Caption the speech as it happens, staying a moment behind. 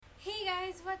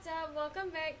guys, what's up?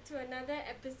 Welcome back to another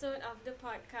episode of the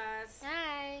podcast.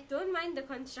 Hi. Don't mind the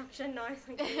construction noise,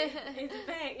 okay? It's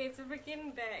back. It's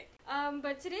freaking back.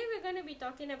 But today we're going to be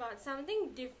talking about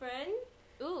something different.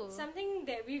 Ooh. Something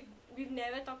that we've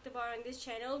never talked about on this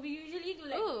channel. We usually do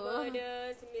like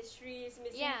murders, mysteries,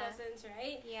 missing persons,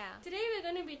 right? Yeah. Today we're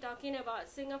going to be talking about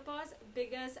Singapore's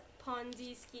biggest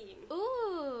Ponzi scheme.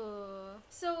 Ooh.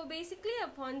 So basically a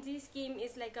Ponzi scheme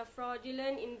is like a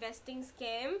fraudulent investing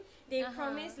scam. They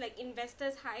promise like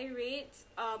investors high rates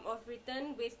of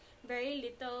return with very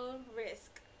little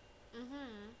risk.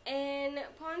 And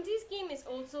Ponzi scheme is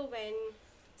also when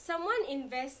someone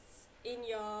invests in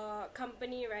your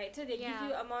company, right? So they give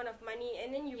you amount of money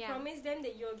and then you promise them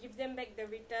that you'll give them back the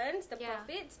returns, the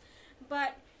profits,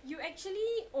 but you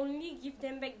actually only give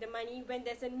them back the money when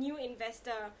there's a new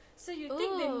investor. So you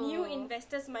take the new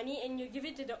investor's money and you give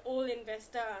it to the old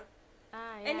investor.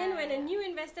 And then when a new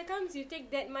investor comes, you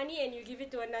take that money and you give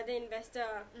it to another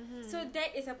investor. So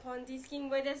that is a Ponzi scheme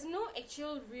where there's no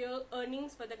actual real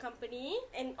earnings for the company,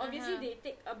 and obviously they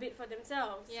take a bit for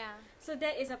themselves. So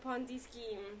that is a Ponzi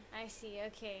scheme. I see,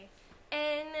 okay.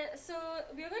 And so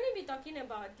we're going to be talking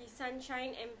about the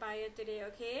Sunshine Empire today,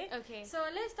 okay? Okay. So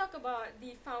let's talk about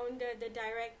the founder, the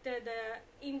director, the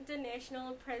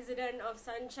international president of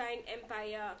Sunshine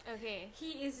Empire. Okay.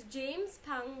 He is James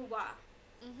Pang Wah.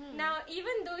 Now,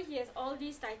 even though he has all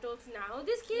these titles now,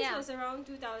 this case was around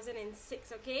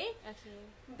 2006, okay? Okay.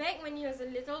 Back when he was a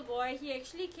little boy, he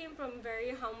actually came from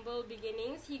very humble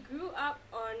beginnings. He grew up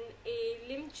on a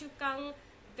Lim Chu Kang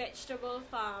vegetable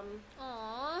farm.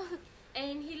 Aww.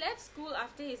 And he left school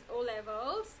after his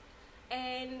O-levels.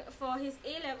 And for his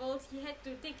A-levels, he had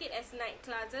to take it as night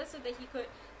classes so that he could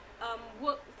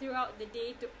work throughout the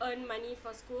day to earn money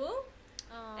for school.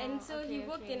 And so he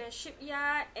worked in a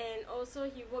shipyard, and also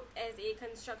he worked as a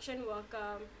construction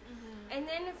worker. And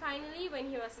then finally when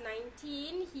he was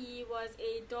 19, he was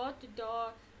a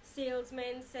door-to-door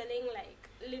salesman selling like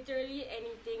literally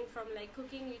anything from like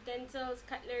cooking utensils,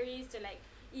 cutleries to like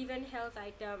even health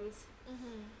items.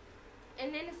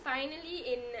 And then finally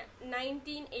in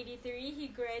 1983 he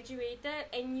graduated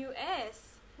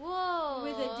NUS. Whoa.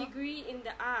 With a degree in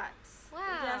the arts.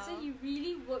 Wow. Yeah, so he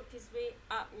really worked his way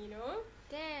up, you know.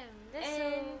 Damn, that's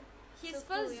And his so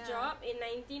first cool, job in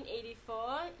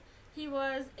 1984, he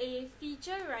was a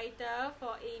feature writer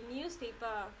for a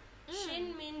newspaper,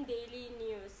 Shin Min Daily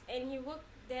News, and he worked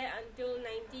there until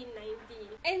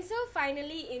 1990. And so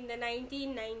finally in the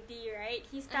 1990, right,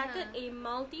 he started a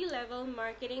multi-level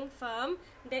marketing firm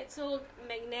that sold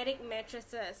magnetic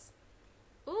mattresses.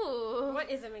 Ooh. What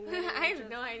is a magnetic mattress? I have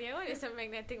no idea. What is a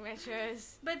magnetic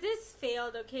mattress? But this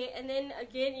failed, okay? And then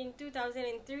again in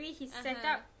 2003, he set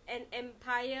up an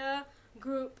Empire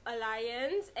Group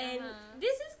Alliance. And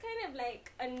this is kind of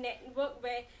like a network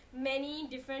where many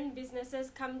different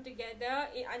businesses come together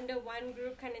under one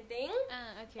group kind of thing.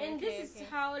 And this is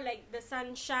how like the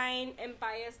Sunshine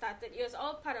Empire started. It was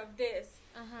all part of this.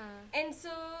 And so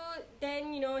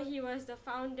then, you know, he was the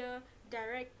founder,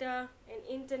 director, and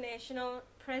international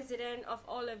president of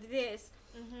all of this.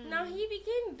 Now he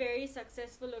became very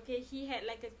successful, okay? He had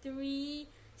like a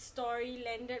 3-story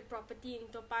landed property in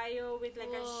Toa Payoh with like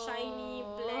a shiny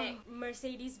black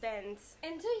Mercedes-Benz.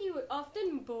 And so he would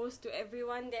often boast to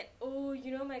everyone that, oh, you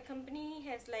know, my company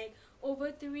has like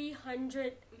over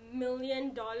 $300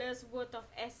 million worth of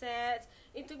assets.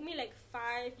 It took me like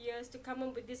 5 years to come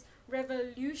up with this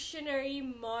revolutionary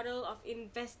model of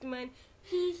investment.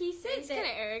 He said He's kind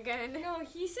of arrogant. No,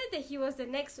 he said that he was the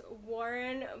next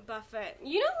Warren Buffett.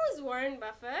 You know who's Warren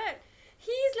Buffett?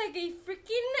 He's like a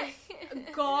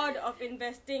freaking god of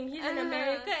investing. He's in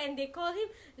America and they call him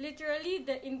literally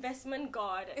the investment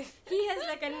god. He has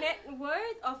like a net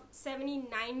worth of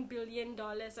 $79 billion,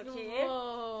 okay?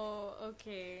 Whoa,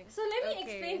 okay. So let me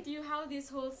explain to you how this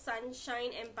whole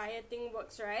Sunshine Empire thing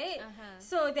works, right?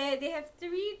 So they have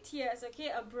 3 tiers, okay?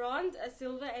 A bronze, a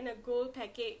silver, and a gold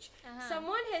package.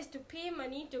 Someone has to pay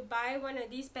money to buy one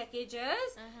of these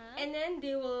packages, and then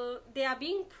they are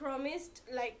being promised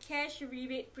like cash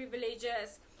rebate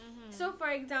privileges. So for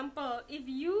example, if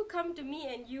you come to me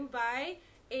and you buy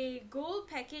a gold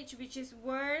package which is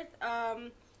worth $12,000.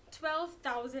 Oh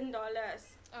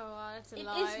wow, that's a It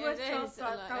lot. is worth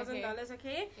 $12,000,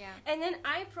 okay? Yeah. And then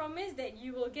I promise that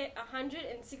you will get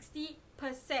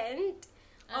 160%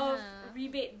 of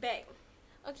rebate back.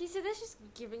 Okay, so that's just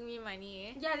giving me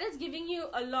money. Yeah, that's giving you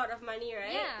a lot of money,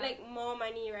 right? Yeah. Like more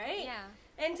money, right? Yeah.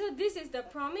 And so this is the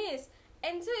promise.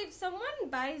 And so if someone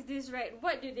buys this, right,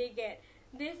 what do they get?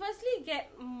 They firstly get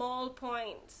mall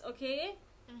points, okay?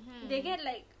 They get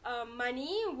like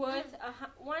money worth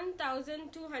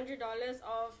 $1,200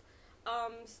 of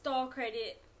store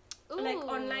credit. Ooh. Like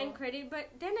online credit, but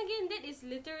then again, that is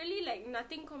literally like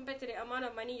nothing compared to the amount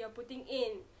of money you're putting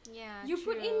in. Yeah, you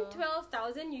true. put in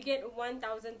 12,000, you get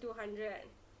 1,200.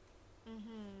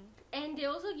 And they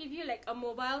also give you like a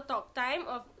mobile talk time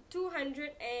of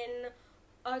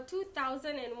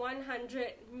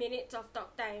 2,100 minutes of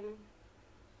talk time.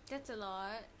 That's a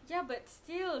lot. Yeah, but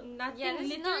still nothing. Yeah, that's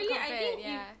literally, not compared, I think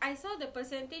yeah. if I saw the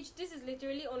percentage, this is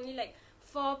literally only like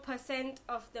 4%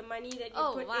 of the money that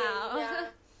you put wow. in. Yeah.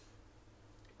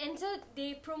 And so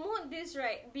they promote this,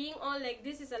 right, being all like,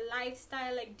 this is a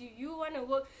lifestyle, like, do you want to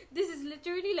work? This is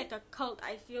literally like a cult,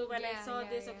 I feel, when I saw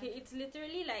this, okay? It's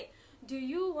literally like, do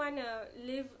you want to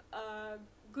live a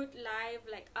good life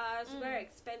like us, wear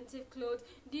expensive clothes?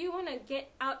 Do you want to get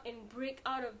out and break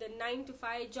out of the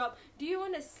 9-to-5 job? Do you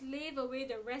want to slave away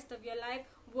the rest of your life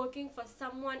working for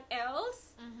someone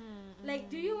else? Like,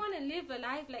 do you want to live a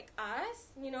life like us,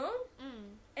 you know?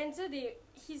 And so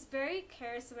he's very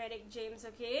charismatic, James,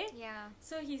 okay? Yeah.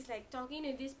 So he's like talking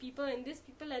to these people, and these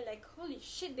people are like, holy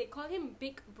shit, they call him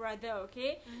Big Brother,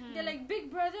 okay? They're like, Big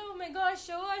Brother, oh my gosh,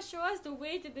 show us the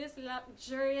way to this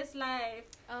luxurious life.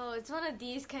 Oh, it's one of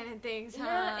these kind of things, huh?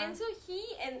 Yeah, and so he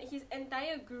and his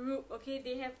entire group, okay,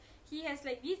 he has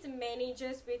like these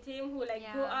managers with him who like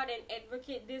go out and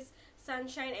advocate this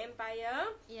Sunshine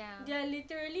Empire. Yeah. They're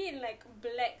literally in like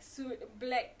black suit,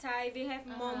 black tie. They have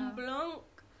Mont Blanc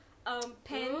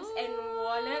pens and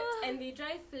wallets, and they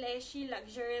drive flashy,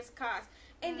 luxurious cars.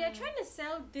 And they're trying to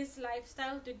sell this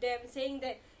lifestyle to them, saying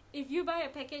that if you buy a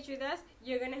package with us,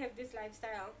 you're gonna have this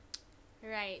lifestyle.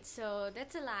 Right, so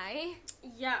that's a lie.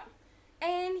 Yeah.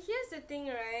 And here's the thing,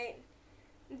 right?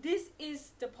 This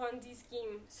is the Ponzi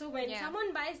scheme. So when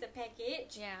someone buys the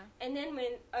package, and then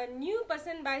when a new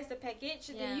person buys the package,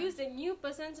 they use the new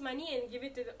person's money and give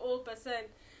it to the old person.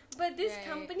 But this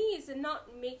company is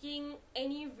not making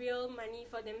any real money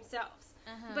for themselves.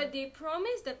 But they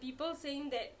promise the people, saying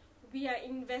that we are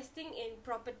investing in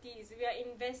properties, we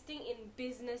are investing in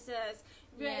businesses,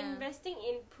 we are investing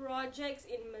in projects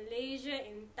in Malaysia,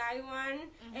 in Taiwan,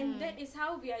 and that is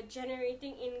how we are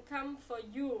generating income for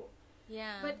you.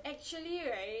 Yeah. But actually,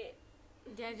 right,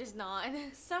 they're just not.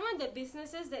 Some of the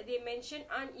businesses that they mention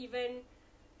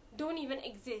don't even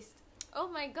exist. Oh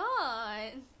my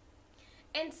god.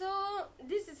 And so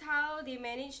this is how they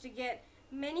manage to get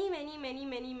many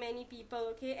people,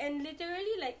 okay? And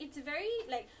literally, like, it's very,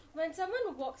 like, when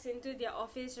someone walks into their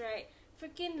office, right,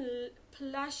 freaking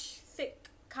plush, thick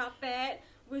carpet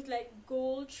with, like,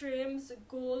 gold trims,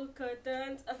 gold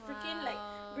curtains, a freaking, like,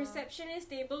 receptionist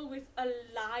table with a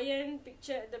lion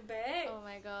picture at the back. Oh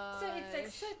my god. So it's, like,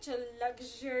 such a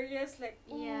luxurious, like,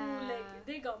 ooh, like,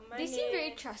 they got money. They seem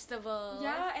very trustable.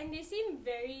 Yeah, and they seem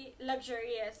very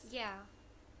luxurious. Yeah.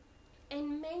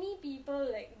 And many people,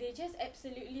 like, they just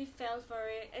absolutely fell for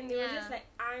it, and they were just like,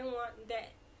 I want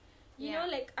that. You know,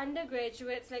 like,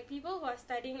 undergraduates, like, people who are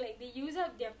studying, like, they use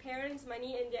up their parents'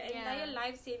 money and their entire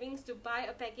life savings to buy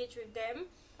a package with them,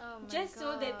 just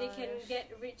so that they can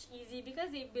get rich easy,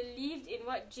 because they believed in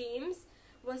what James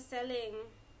was selling.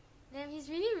 Damn, he's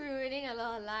really ruining a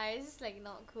lot of lives. It's, like,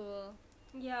 not cool.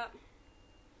 Yeah.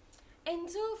 And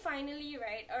so finally,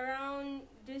 right, around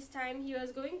this time, he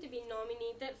was going to be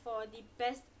nominated for the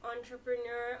Best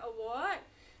Entrepreneur Award.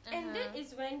 And that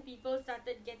is when people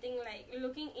started getting, like,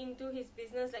 looking into his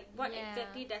business, like, what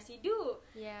exactly does he do?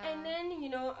 Yeah. And then, you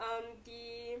know,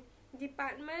 the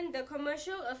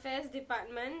Commercial Affairs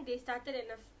Department, they started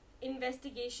an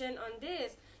investigation on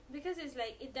this. Because it's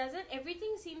like,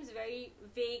 everything seems very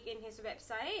vague in his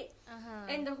website.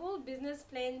 And the whole business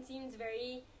plan seems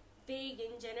very vague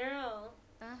in general.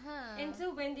 And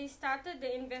so when they started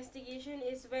the investigation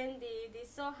is when they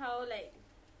saw how, like,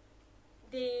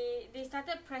 they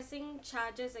started pressing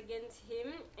charges against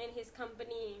him and his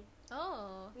company.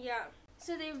 Oh. Yeah.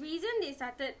 So the reason they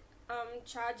started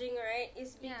charging, right,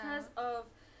 is because of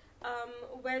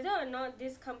whether or not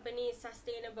this company is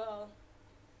sustainable.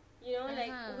 You know,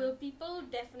 like, will people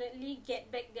definitely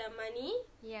get back their money?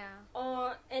 Yeah.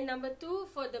 And number two,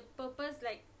 for the purpose,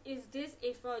 like, is this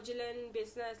a fraudulent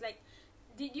business? Like,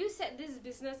 did you set this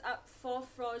business up for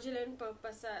fraudulent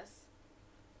purposes?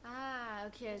 Ah,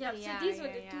 okay. Yeah, so these were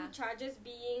the two charges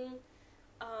being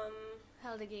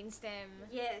held against them.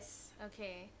 Yes.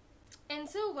 Okay. And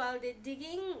so while they're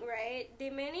digging, right, they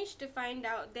managed to find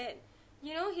out that,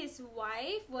 you know, his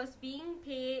wife was being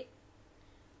paid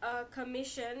a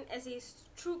commission as a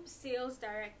troop sales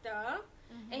director,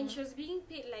 and she was being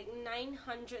paid like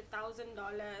 $900,000.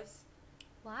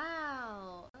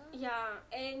 Wow. Yeah,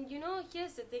 and you know,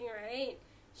 here's the thing, right?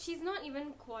 She's not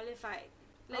even qualified.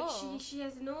 Like, she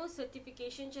has no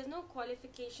certification, she has no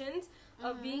qualifications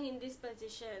of being in this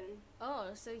position.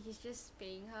 Oh, so he's just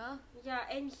paying her? Yeah,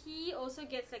 and he also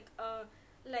gets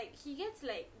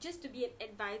just to be an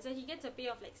advisor, he gets a pay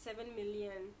of like 7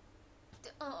 million.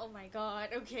 Oh my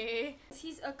god, okay.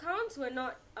 His accounts were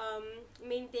not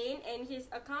maintained, and his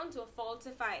accounts were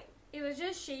falsified. It was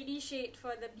just shady shade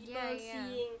for the people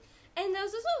seeing. And there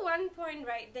was also one point,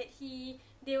 right, that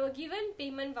they were given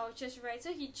payment vouchers, right?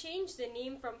 So he changed the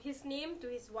name from his name to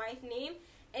his wife's name,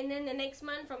 and then the next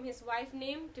month from his wife's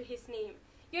name to his name.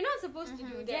 You're not supposed to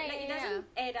do that. It doesn't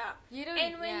add up. You don't,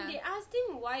 and when they asked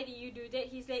him why do you do that,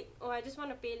 he's like, oh, I just want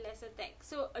to pay lesser tax.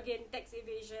 So again, tax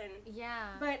evasion.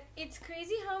 Yeah. But it's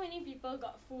crazy how many people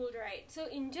got fooled, right? So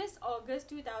in just August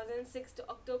 2006 to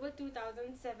October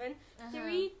 2007,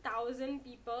 3,000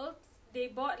 people, they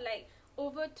bought like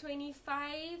over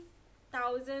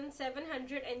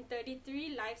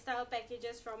 25,733 lifestyle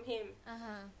packages from him,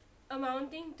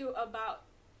 amounting to about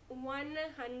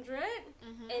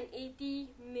 $180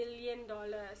 million.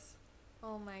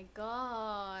 Oh my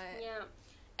god. Yeah.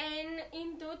 And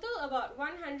in total, about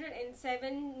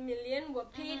 107 million were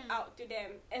paid out to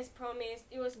them as promised.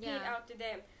 It was paid out to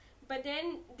them. But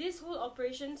then this whole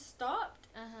operation stopped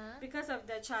because of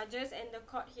the charges and the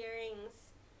court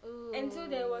hearings. Ooh. And so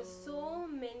there were so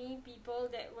many people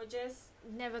that were just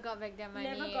never got back their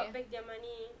money.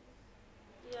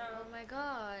 Yeah. Oh my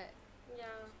god.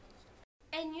 Yeah.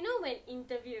 And you know, when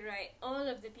interviewed, right, all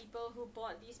of the people who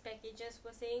bought these packages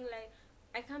were saying like,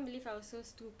 I can't believe I was so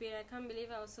stupid, I can't believe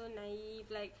I was so naive,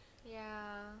 like,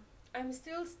 yeah, I'm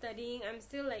still studying, I'm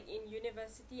still like in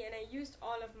university, and I used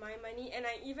all of my money, and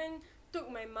I even took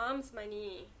my mom's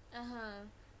money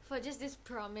for just this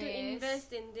promise to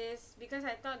invest in this, because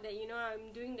I thought that, you know,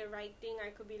 I'm doing the right thing, I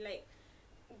could be like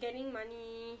getting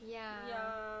money.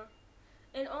 Yeah.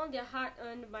 And all their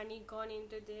hard-earned money gone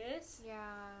into this.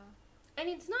 Yeah. And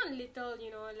it's not little,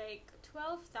 you know, like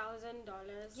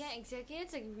 $12,000. Yeah, exactly.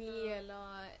 It's like really a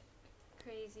lot.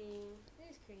 Crazy.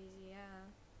 It's crazy, yeah.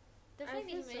 The fact that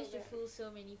he managed to fool so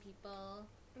many people.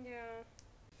 Yeah.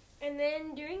 And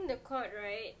then during the court,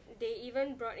 right, they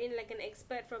even brought in like an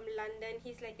expert from London.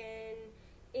 He's like an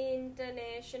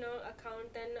international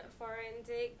accountant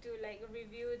forensic to like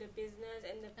review the business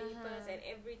and the papers and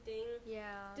everything,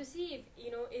 to see if,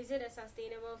 you know, is it a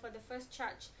sustainable, for the first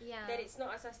charge, that it's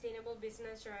not a sustainable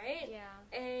business, right?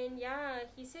 And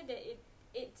he said that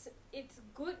it's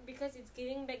good because it's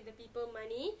giving back the people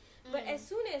money, but as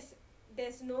soon as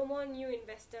there's no more new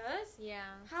investors,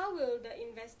 how will the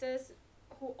investors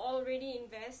who already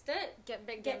invested get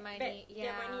back their money?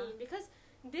 Because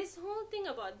this whole thing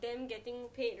about them getting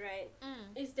paid, right,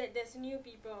 is that there's new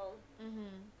people,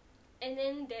 and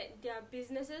then that their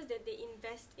businesses that they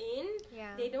invest in,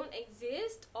 they don't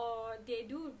exist, or they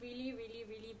do really, really,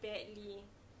 really badly.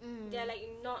 They're like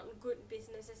not good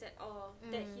businesses at all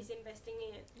that he's investing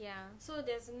in. So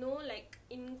there's no like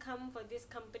income for this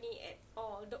company at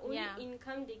all. The only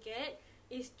income they get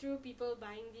is through people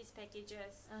buying these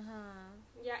packages.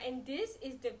 And this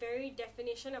is the very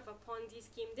definition of a Ponzi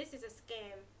scheme. This is a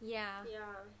scam.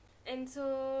 And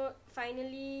so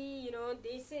finally, you know,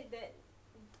 they said that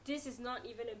this is not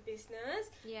even a business.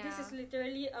 This is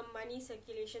literally a money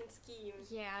circulation scheme.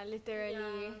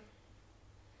 Literally.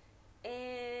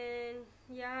 And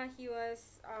he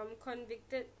was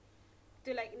convicted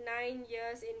to like 9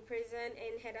 years in prison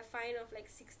and had a fine of like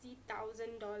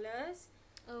 $60,000.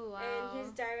 Oh, wow. And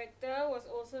his director was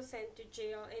also sent to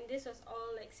jail, and this was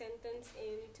all like sentenced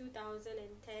in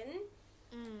 2010.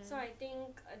 So I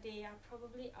think they are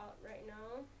probably out right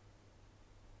now.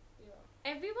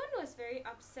 Everyone was very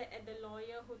upset at the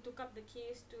lawyer who took up the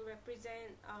case to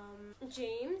represent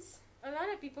James. A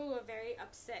lot of people were very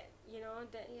upset, you know,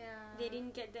 that they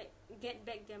didn't get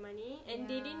back their money, and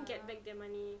they didn't get back their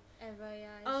money ever.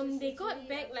 They got really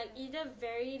back like either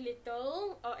very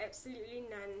little or absolutely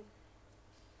none.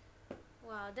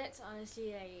 Wow, that's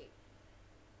honestly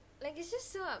like it's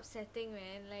just so upsetting,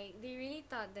 man. Like they really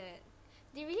thought they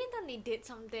did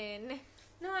something.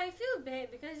 No, I feel bad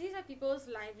because these are people's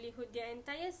livelihood, their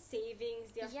entire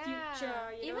savings, their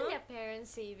future, you even know? their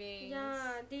parents' savings.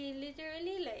 Yeah, they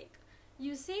literally like,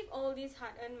 you save all this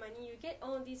hard-earned money, you get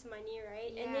all this money,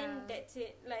 right? And then that's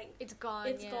it. Like, it's gone.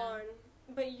 It's gone.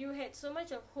 But you had so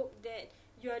much of hope that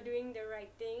you are doing the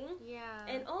right thing.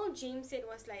 And all James said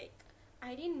was like,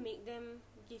 I didn't make them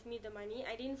give me the money.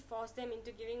 I didn't force them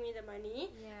into giving me the money.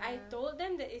 I told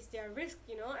them that it's their risk,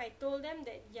 you know. I told them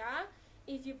that,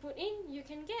 if you put in, you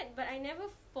can get. But I never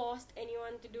forced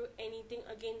anyone to do anything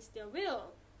against their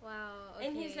will. Wow, okay.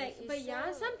 And he's like, but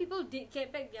some people did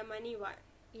get back their money, what?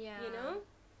 You know?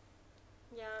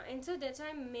 Yeah, and so that's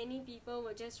why many people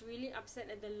were just really upset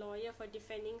at the lawyer for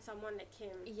defending someone like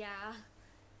him. Yeah.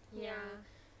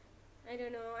 I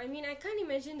don't know. I mean, I can't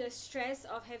imagine the stress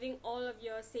of having all of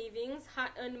your savings,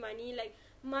 hard-earned money, like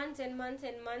months and months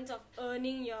and months of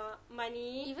earning your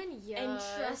money. Even years. And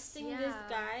trusting this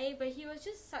guy. But he was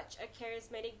just such a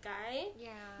charismatic guy.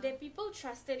 Yeah. That people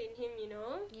trusted in him, you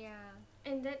know? Yeah.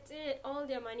 And that's it. All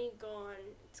their money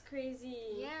gone. It's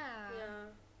crazy. Yeah.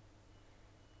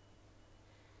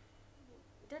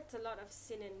 That's a lot of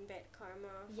sin and bad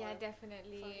karma. Yeah,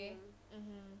 definitely. For him.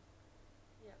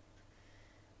 Mm-hmm. Yep.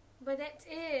 But that's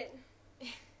it.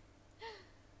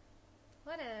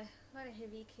 What a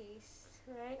heavy case.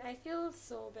 Right? I feel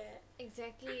so bad.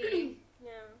 Exactly.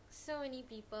 Yeah. So many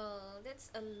people.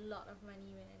 That's a lot of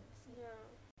money, man.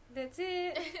 Yeah. That's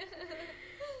it.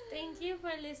 Thank you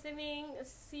for listening.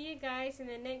 See you guys in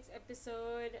the next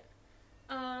episode.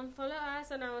 Follow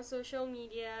us on our social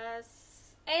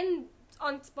medias and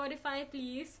on Spotify,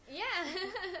 please. Yeah.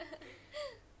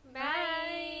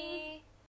 Bye.